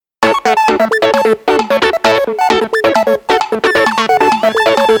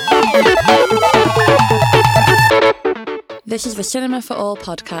This is the Cinema for All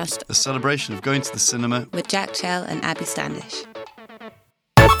podcast, a celebration of going to the cinema with Jack Chell and Abby Standish.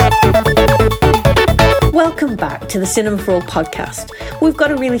 Welcome back to the Cinema for All podcast. We've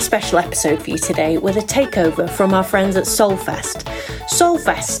got a really special episode for you today with a takeover from our friends at Soulfest.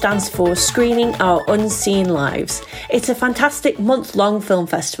 Soulfest stands for Screening Our Unseen Lives. It's a fantastic month-long film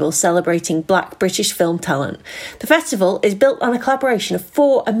festival celebrating Black British film talent. The festival is built on a collaboration of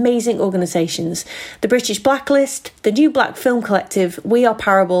 4 amazing organisations: the British Blacklist, the New Black Film Collective, We Are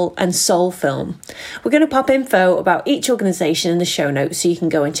Parable and Soul Film. We're going to pop info about each organisation in the show notes so you can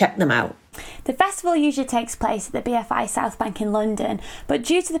go and check them out. The festival usually takes place at the BFI South Bank in London, but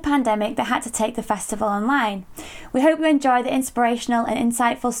due to the pandemic they had to take the festival online. We hope you enjoy the inspirational and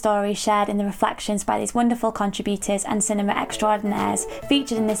insightful stories shared in the reflections by these wonderful contributors and cinema extraordinaires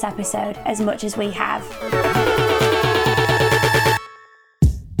featured in this episode as much as we have.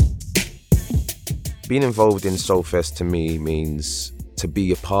 Being involved in Soulfest to me means to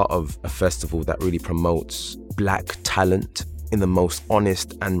be a part of a festival that really promotes black talent in the most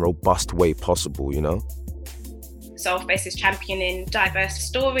honest and robust way possible, you know? Soulfest is championing diverse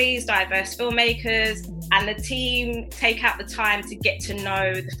stories, diverse filmmakers, and the team take out the time to get to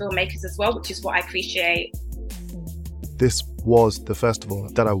know the filmmakers as well, which is what I appreciate. This was the festival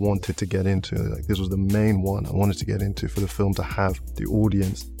that I wanted to get into. This was the main one I wanted to get into for the film to have the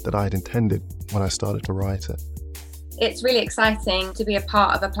audience that I had intended when I started to write it. It's really exciting to be a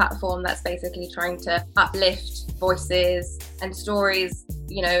part of a platform that's basically trying to uplift voices and stories,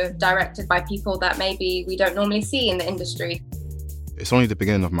 directed by people that maybe we don't normally see in the industry. It's only the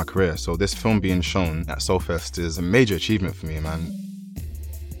beginning of my career, so this film being shown at Soulfest is a major achievement for me, man.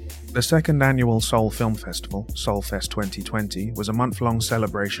 The second annual Soul Film Festival, Soulfest 2020, was a month-long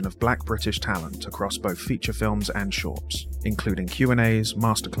celebration of Black British talent across both feature films and shorts, including Q&As,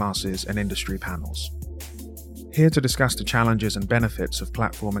 masterclasses and industry panels. Here to discuss the challenges and benefits of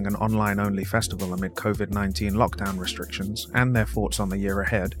platforming an online-only festival amid COVID-19 lockdown restrictions and their thoughts on the year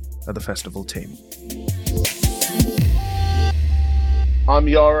ahead are the festival team. I'm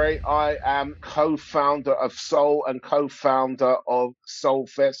Yore. I am co-founder of Soul and co-founder of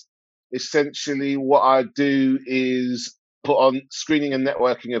Soulfest. Essentially, what I do is put on screening and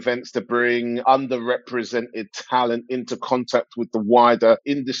networking events to bring underrepresented talent into contact with the wider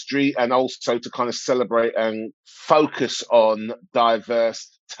industry, and also to kind of celebrate and focus on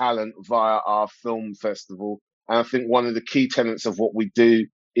diverse talent via our film festival. And I think one of the key tenets of what we do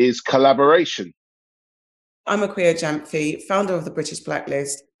is collaboration. I'm Akua Jamphy, founder of the British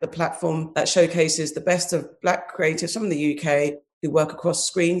Blacklist, the platform that showcases the best of Black creatives from the UK who work across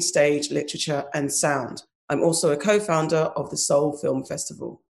screen, stage, literature and sound. I'm also a co-founder of the Soul Film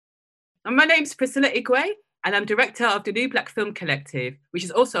Festival. And my name's Priscilla Igwe, and I'm director of the New Black Film Collective, which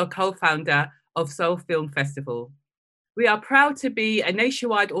is also a co-founder of Soul Film Festival. We are proud to be a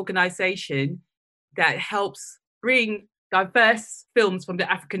nationwide organisation that helps bring diverse films from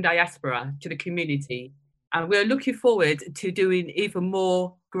the African diaspora to the community. And we're looking forward to doing even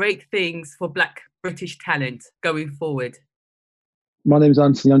more great things for Black British talent going forward. My name is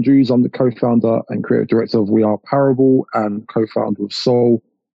Anthony Andrews. I'm the co-founder and creative director of We Are Parable and co-founder of Soul.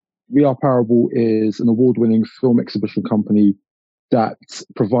 We Are Parable is an award-winning film exhibition company that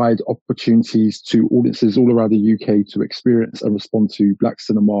provides opportunities to audiences all around the UK to experience and respond to Black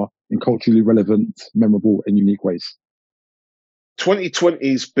cinema in culturally relevant, memorable and unique ways. 2020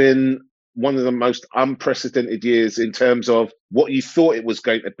 has been one of the most unprecedented years in terms of what you thought it was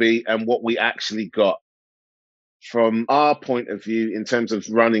going to be and what we actually got. From our point of view, in terms of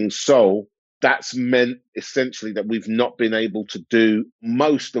running Soul, that's meant essentially that we've not been able to do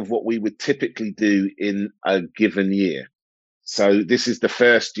most of what we would typically do in a given year. So this is the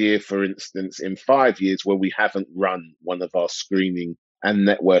first year, for instance, in 5 years where we haven't run one of our screening and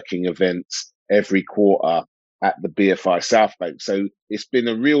networking events every quarter at the BFI South Bank. So it's been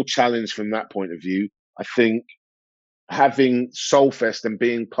a real challenge from that point of view. I think having Soulfest and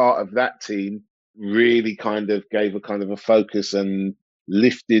being part of that team really kind of gave a focus and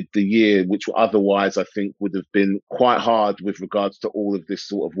lifted the year, which otherwise I think would have been quite hard with regards to all of this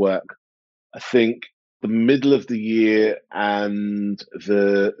sort of work. I think the middle of the year and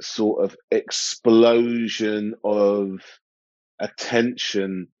the sort of explosion of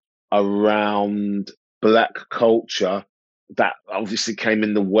attention around Black culture that obviously came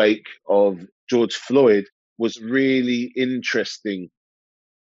in the wake of George Floyd was really interesting,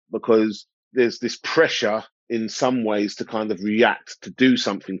 because there's this pressure in some ways to kind of react, to do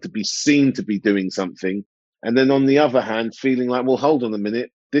something, to be seen to be doing something. And then on the other hand, feeling like, well, hold on a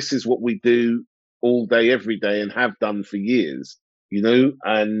minute, this is what we do all day, every day, and have done for years,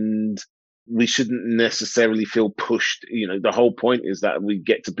 and we shouldn't necessarily feel pushed. The whole point is that we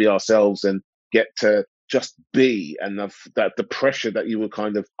get to be ourselves and get to just be, and that the pressure that you were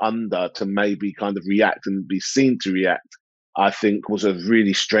kind of under to maybe kind of react and be seen to react, I think was a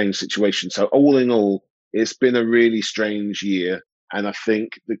really strange situation. So all in all, it's been a really strange year. And I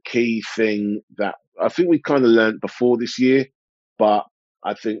think the key thing that I think we kind of learned before this year, but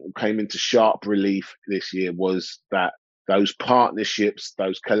I think came into sharp relief this year, was that those partnerships,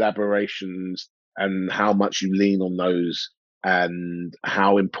 those collaborations, and how much you lean on those and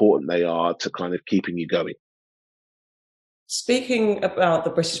how important they are to kind of keeping you going. Speaking about the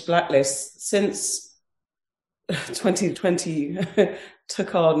British Blacklist, since 2020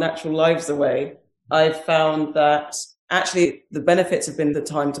 took our natural lives away, I've found that actually the benefits have been the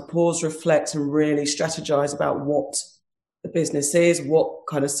time to pause, reflect, and really strategize about what the business is, what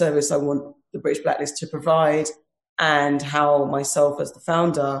kind of service I want the British Blacklist to provide, and how myself as the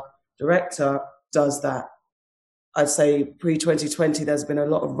founder, director, does that. I'd say pre-2020, there's been a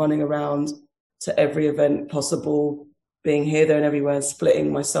lot of running around to every event possible, being here, there, and everywhere, and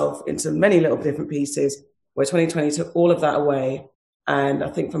splitting myself into many little different pieces, where 2020 took all of that away. And I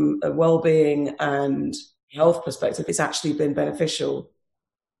think from a well-being and health perspective, it's actually been beneficial.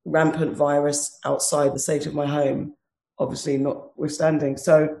 Rampant virus outside the safety of my home, obviously notwithstanding.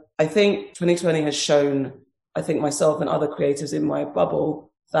 So I think 2020 has shown, I think myself and other creators in my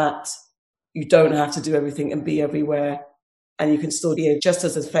bubble, that you don't have to do everything and be everywhere, and you can still be just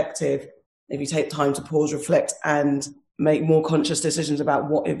as effective if you take time to pause, reflect, and make more conscious decisions about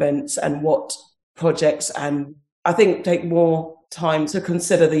what events and what projects, and I think take more time to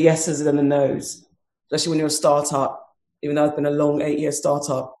consider the yeses and the nos, especially when you're a startup. Even though it's been a long 8-year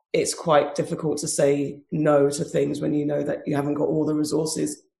startup, it's quite difficult to say no to things when you know that you haven't got all the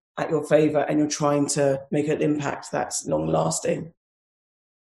resources at your favor and you're trying to make an impact that's long lasting.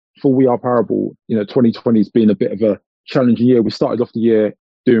 For We Are Parable, 2020 has been a bit of a challenging year. We started off the year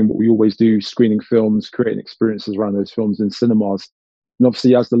doing what we always do, screening films, creating experiences around those films in cinemas. And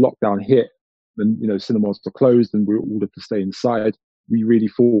obviously, as the lockdown hit and, cinemas were closed and we were ordered to stay inside, we really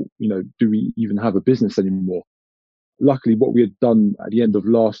thought, do we even have a business anymore? Luckily, what we had done at the end of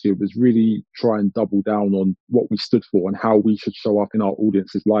last year was really try and double down on what we stood for and how we should show up in our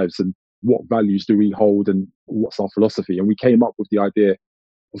audience's lives and what values do we hold and what's our philosophy. And we came up with the idea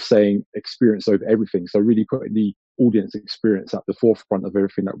of saying experience over everything. So really putting the audience experience at the forefront of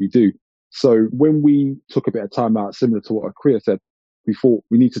everything that we do. So when we took a bit of time out, similar to what Akria said, we thought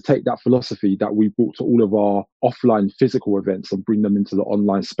we need to take that philosophy that we brought to all of our offline physical events and bring them into the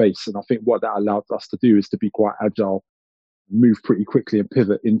online space. And I think what that allowed us to do is to be quite agile, move pretty quickly and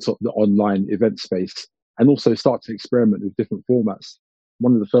pivot into the online event space, and also start to experiment with different formats.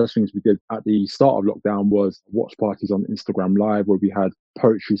 One of the first things we did at the start of lockdown was watch parties on Instagram Live, where we had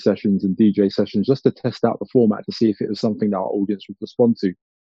poetry sessions and DJ sessions just to test out the format to see if it was something that our audience would respond to.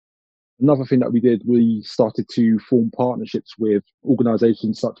 Another thing that we did, we started to form partnerships with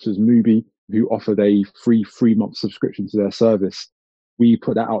organizations such as Mubi, who offered a free 3-month subscription to their service. We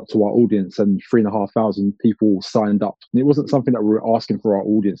put that out to our audience and 3,500 people signed up. And it wasn't something that we were asking for our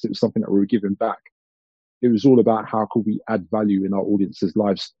audience. It was something that we were giving back. It was all about how could we add value in our audience's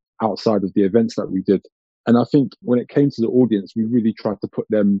lives outside of the events that we did. And I think when it came to the audience, we really tried to put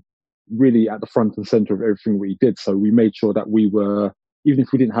them really at the front and center of everything we did. So we made sure that we were, even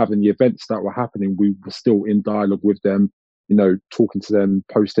if we didn't have any events that were happening, we were still in dialogue with them, talking to them,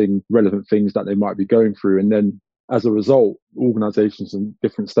 posting relevant things that they might be going through. And then as a result, organizations and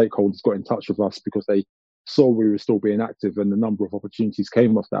different stakeholders got in touch with us because they saw we were still being active, and a number of opportunities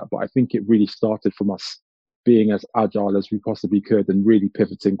came off that. But I think it really started from us being as agile as we possibly could and really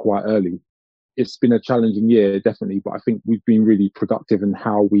pivoting quite early. It's been a challenging year, definitely, but I think we've been really productive in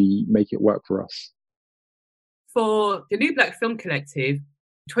how we make it work for us. For the New Black Film Collective,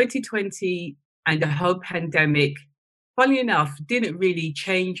 2020 and the whole pandemic, funnily enough, didn't really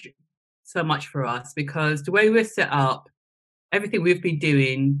change so much for us, because the way we're set up, everything we've been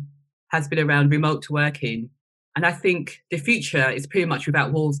doing has been around remote working. And I think the future is pretty much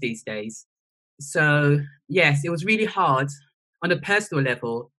without walls these days. So yes, it was really hard on a personal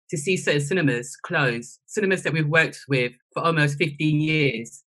level to see certain cinemas close, cinemas that we've worked with for almost 15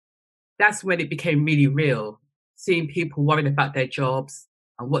 years. That's when it became really real, seeing people worried about their jobs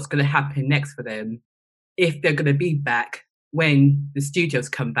and what's going to happen next for them, if they're going to be back when the studios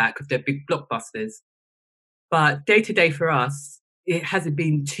come back with their big blockbusters. But day to day for us, it hasn't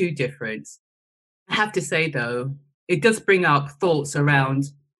been too different. I have to say though, it does bring up thoughts around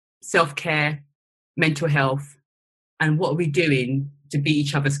self-care, mental health, and what are we doing to be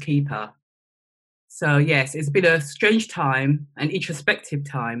each other's keeper. So yes, it's been a strange time, an introspective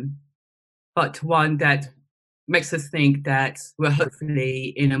time, but one that makes us think that we're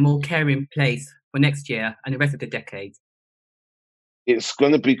hopefully in a more caring place for next year and the rest of the decade. It's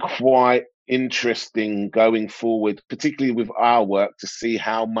going to be quite interesting going forward, particularly with our work, to see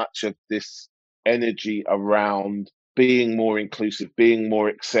how much of this energy around being more inclusive, being more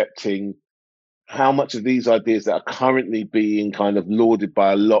accepting, how much of these ideas that are currently being kind of lauded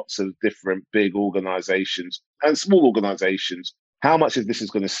by lots of different big organizations and small organizations, how much of this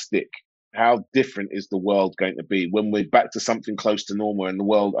is going to stick? How different is the world going to be when we're back to something close to normal and the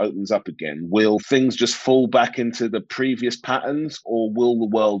world opens up again? Will things just fall back into the previous patterns, or will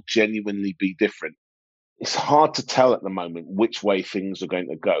the world genuinely be different? It's hard to tell at the moment which way things are going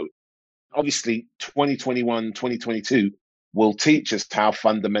to go. Obviously, 2021, 2022 will teach us how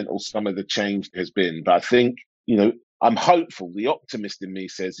fundamental some of the change has been. But I think, I'm hopeful. The optimist in me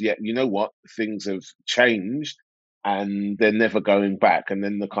says, yeah, you know what? Things have changed and they're never going back. And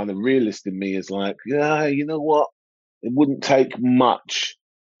then the kind of realist in me is like, yeah, you know what? It wouldn't take much.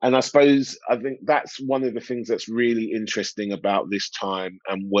 And I think that's one of the things that's really interesting about this time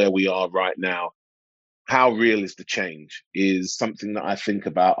and where we are right now. How real is the change is something that I think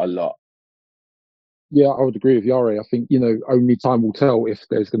about a lot. Yeah, I would agree with Yare. I think, only time will tell if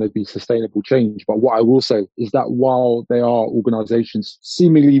there's going to be sustainable change. But what I will say is that while there are organizations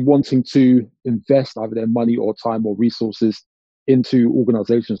seemingly wanting to invest either their money or time or resources into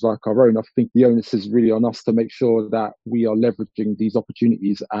organizations like our own, I think the onus is really on us to make sure that we are leveraging these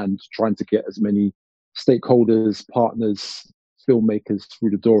opportunities and trying to get as many stakeholders, partners, filmmakers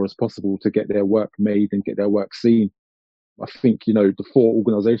through the door as possible to get their work made and get their work seen. I think, the 4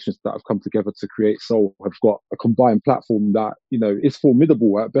 organizations that have come together to create Soul have got a combined platform that, is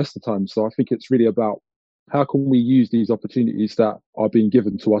formidable at best of times. So I think it's really about how can we use these opportunities that are being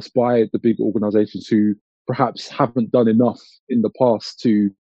given to us by the big organizations who perhaps haven't done enough in the past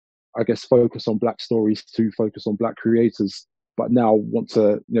to, I guess, focus on Black stories, to focus on Black creators, but now want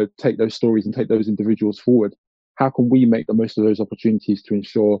to, take those stories and take those individuals forward. How can we make the most of those opportunities to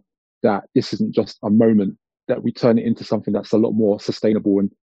ensure that this isn't just a moment, that we turn it into something that's a lot more sustainable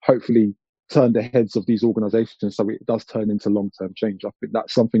and hopefully turn the heads of these organizations so it does turn into long-term change. I think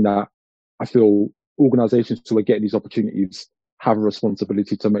that's something that I feel organizations who are getting these opportunities have a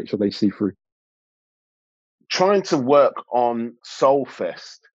responsibility to make sure they see through. Trying to work on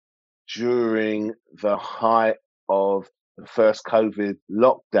Soulfest during the height of the first COVID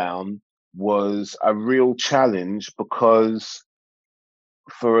lockdown was a real challenge because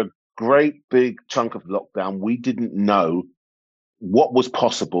for a great big chunk of lockdown, we didn't know what was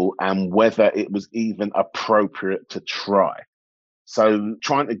possible and whether it was even appropriate to try. So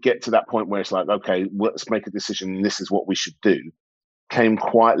trying to get to that point where it's like, okay, let's make a decision and this is what we should do, came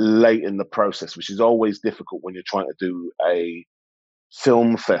quite late in the process, which is always difficult when you're trying to do a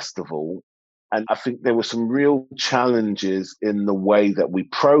film festival. And I think there were some real challenges in the way that we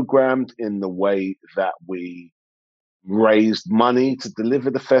programmed, in the way that we raised money to deliver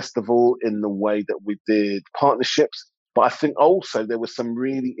the festival, in the way that we did partnerships. But I think also there were some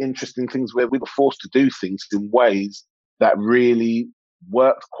really interesting things where we were forced to do things in ways that really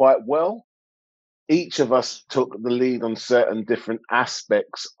worked quite well. Each of us took the lead on certain different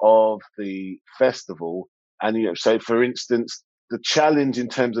aspects of the festival. And, so for instance, the challenge in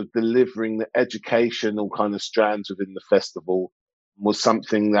terms of delivering the educational kind of strands within the festival was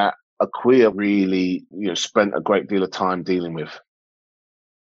something that Akua really, spent a great deal of time dealing with.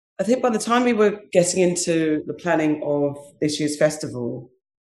 I think by the time we were getting into the planning of this year's festival,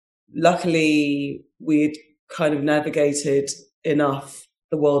 luckily we'd kind of navigated enough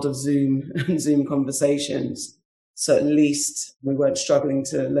the world of Zoom and Zoom conversations. So at least we weren't struggling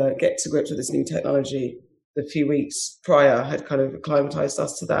to get to grips with this new technology. The few weeks prior had kind of acclimatized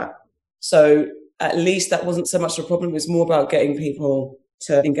us to that. So at least that wasn't so much a problem. It was more about getting people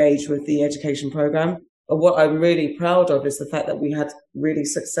to engage with the education program. But what I'm really proud of is the fact that we had really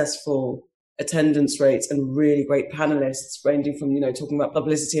successful attendance rates and really great panelists, ranging from, talking about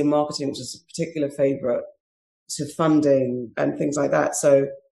publicity and marketing, which is a particular favorite, to funding and things like that. So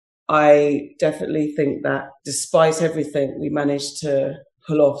I definitely think that despite everything, we managed to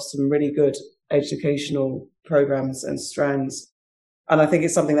pull off some really good educational programs and strands. And I think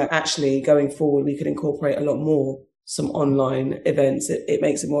it's something that actually going forward, we could incorporate a lot more. Some online events. It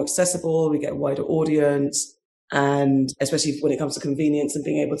makes it more accessible. We get a wider audience. And especially when it comes to convenience and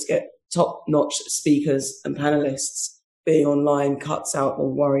being able to get top-notch speakers and panelists, being online cuts out the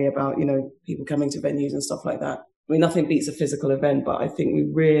worry about, people coming to venues and stuff like that. I mean, nothing beats a physical event, but I think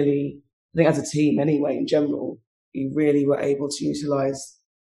as a team anyway, in general, we really were able to utilize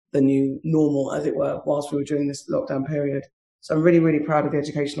the new normal, as it were, whilst we were during this lockdown period. So I'm really, really proud of the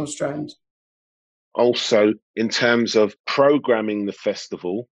educational strand. Also, in terms of programming the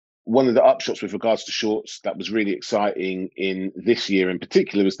festival, one of the upshots with regards to shorts that was really exciting in this year in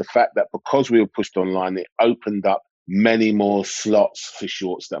particular was the fact that because we were pushed online, it opened up many more slots for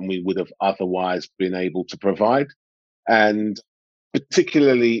shorts than we would have otherwise been able to provide. And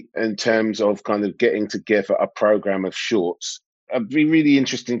particularly in terms of kind of getting together a program of shorts, it'd be really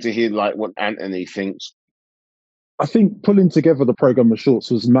interesting to hear like what Anthony thinks. I think pulling together the program of shorts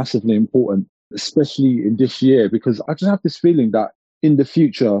was massively important, especially in this year, because I just have this feeling that in the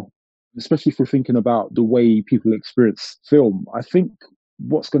future, especially if we're thinking about the way people experience film, I think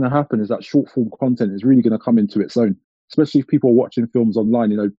what's going to happen is that short form content is really going to come into its own, especially if people are watching films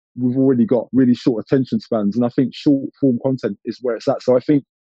online. You know, we've already got really short attention spans, and I think short form content is where it's at. So I think,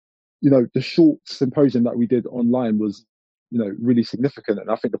 you know, the short symposium that we did online was, you know, really significant, and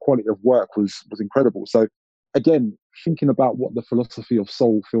I think the quality of work was incredible. So again, thinking about what the philosophy of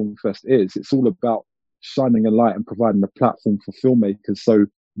Seoul Film Fest is, it's all about shining a light and providing a platform for filmmakers. So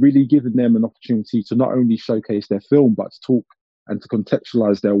really giving them an opportunity to not only showcase their film, but to talk and to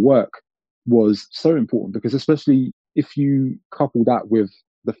contextualize their work was so important, because especially if you couple that with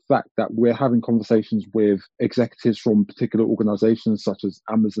the fact that we're having conversations with executives from particular organizations such as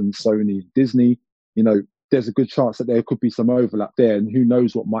Amazon, Sony, Disney, you know, there's a good chance that there could be some overlap there, and who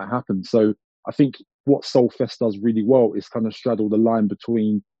knows what might happen. So I think what Soulfest does really well is kind of straddle the line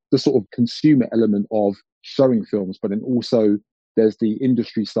between the sort of consumer element of showing films, but then also there's the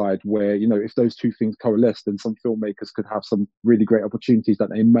industry side where, you know, if those two things coalesce, then some filmmakers could have some really great opportunities that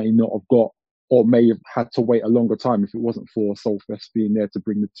they may not have got, or may have had to wait a longer time if it wasn't for Soulfest being there to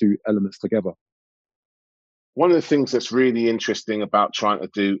bring the two elements together. One of the things that's really interesting about trying to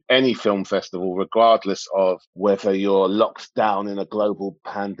do any film festival, regardless of whether you're locked down in a global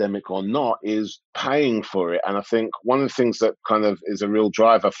pandemic or not, is paying for it. And I think one of the things that kind of is a real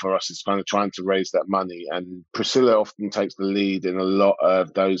driver for us is kind of trying to raise that money. And Priscilla often takes the lead in a lot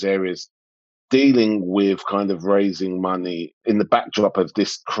of those areas, dealing with kind of raising money in the backdrop of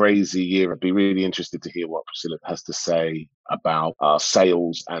this crazy year. I'd be really interested to hear what Priscilla has to say about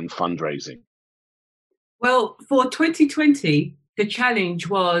sales and fundraising. Well, for 2020, the challenge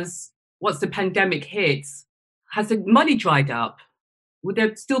was, once the pandemic hits, has the money dried up? Would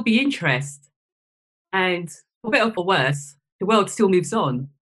there still be interest? And for better or for worse, the world still moves on.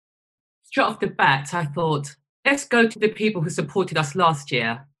 Straight off the bat, I thought, let's go to the people who supported us last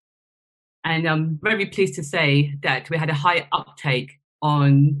year. And I'm very pleased to say that we had a high uptake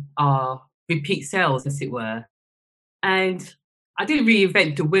on our repeat sales, as it were. And I didn't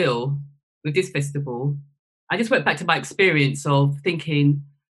reinvent the wheel with this festival. I just went back to my experience of thinking,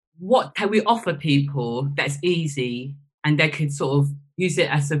 what can we offer people that's easy and they can sort of use it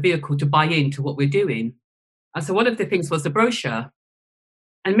as a vehicle to buy into what we're doing? And so one of the things was the brochure.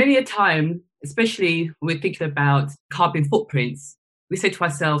 And many a time, especially when we're thinking about carbon footprints, we say to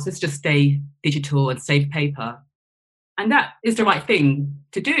ourselves, let's just stay digital and save paper. And that is the right thing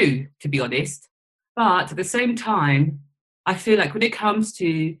to do, to be honest. But at the same time, I feel like when it comes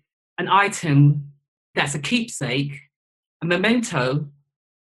to an item that's a keepsake, a memento,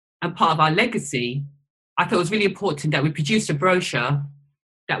 and part of our legacy, I thought it was really important that we produce a brochure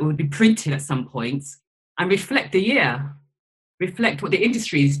that would be printed at some point and reflect the year, reflect what the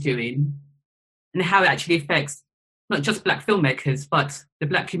industry is doing and how it actually affects not just Black filmmakers, but the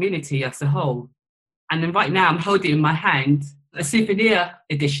Black community as a whole. And then right now I'm holding in my hand a souvenir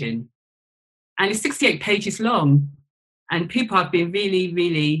edition, and it's 68 pages long, and people have been really,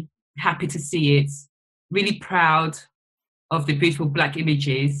 really happy to see it, really proud of the beautiful Black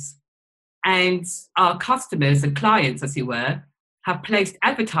images. And our customers and clients, as it were, have placed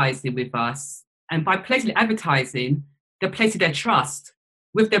advertising with us. And by placing advertising, they're placing their trust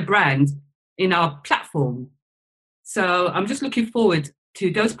with their brand in our platform. So I'm just looking forward to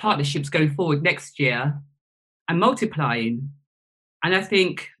those partnerships going forward next year and multiplying. And I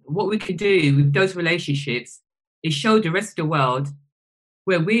think what we can do with those relationships is show the rest of the world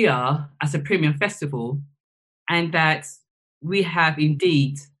where we are as a premium festival, and that we have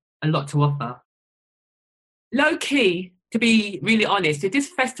indeed a lot to offer. Low key, to be really honest, at this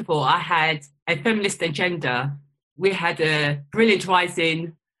festival, I had a feminist agenda. We had a brilliant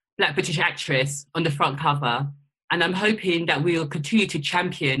rising Black British actress on the front cover, and I'm hoping that we'll continue to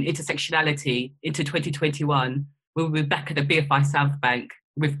champion intersectionality into 2021. We'll be back at the BFI South Bank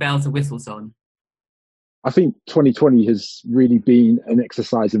with bells and whistles on. I think 2020 has really been an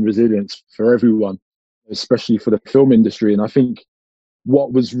exercise in resilience for everyone, especially for the film industry. And I think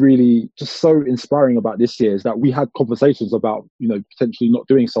what was really just so inspiring about this year is that we had conversations about, potentially not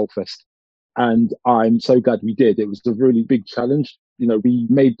doing Soulfest. And I'm so glad we did. It was a really big challenge. We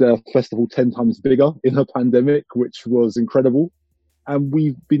made the festival 10 times bigger in a pandemic, which was incredible. And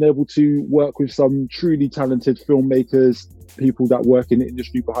we've been able to work with some truly talented filmmakers, people that work in the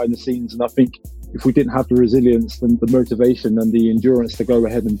industry behind the scenes. And I think if we didn't have the resilience and the motivation and the endurance to go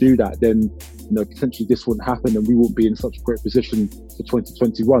ahead and do that, then potentially this wouldn't happen and we wouldn't be in such a great position for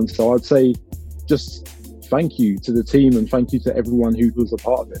 2021. So I'd say just thank you to the team and thank you to everyone who was a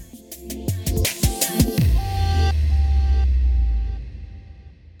part of it.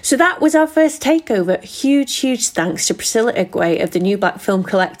 So that was our first takeover. Huge thanks to Priscilla Igwe of the New Black Film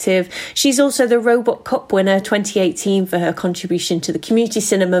Collective. She's also the Robot Cup winner 2018 for her contribution to the community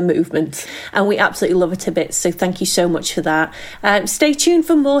cinema movement. And we absolutely love her to bits, so thank you so much for that. Stay tuned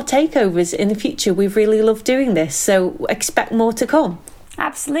for more takeovers in the future. We've really loved doing this, so expect more to come.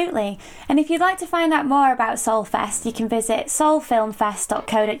 Absolutely. And if you'd like to find out more about Soulfest, you can visit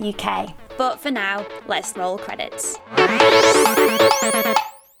soulfilmfest.co.uk. But for now, let's roll credits.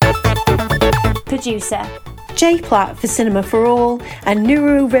 Producer Jay Platt for Cinema for All and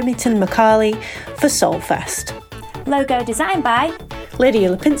Nuru Remington Macaulay for Soulfest. Logo designed by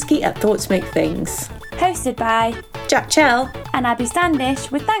Lydia Lipinski at Thoughts Make Things. Hosted by Jack Chell and Abby Standish,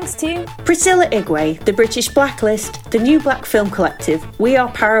 with thanks to Priscilla Igwe, The British Blacklist, The New Black Film Collective, We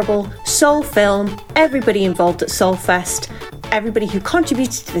Are Parable, Soul Film, everybody involved at Soulfest, everybody who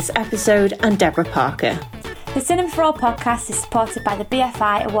contributed to this episode, and Deborah Parker. The Cinema for All podcast is supported by the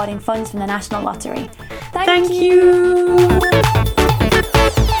BFI awarding funds from the National Lottery. Thank you.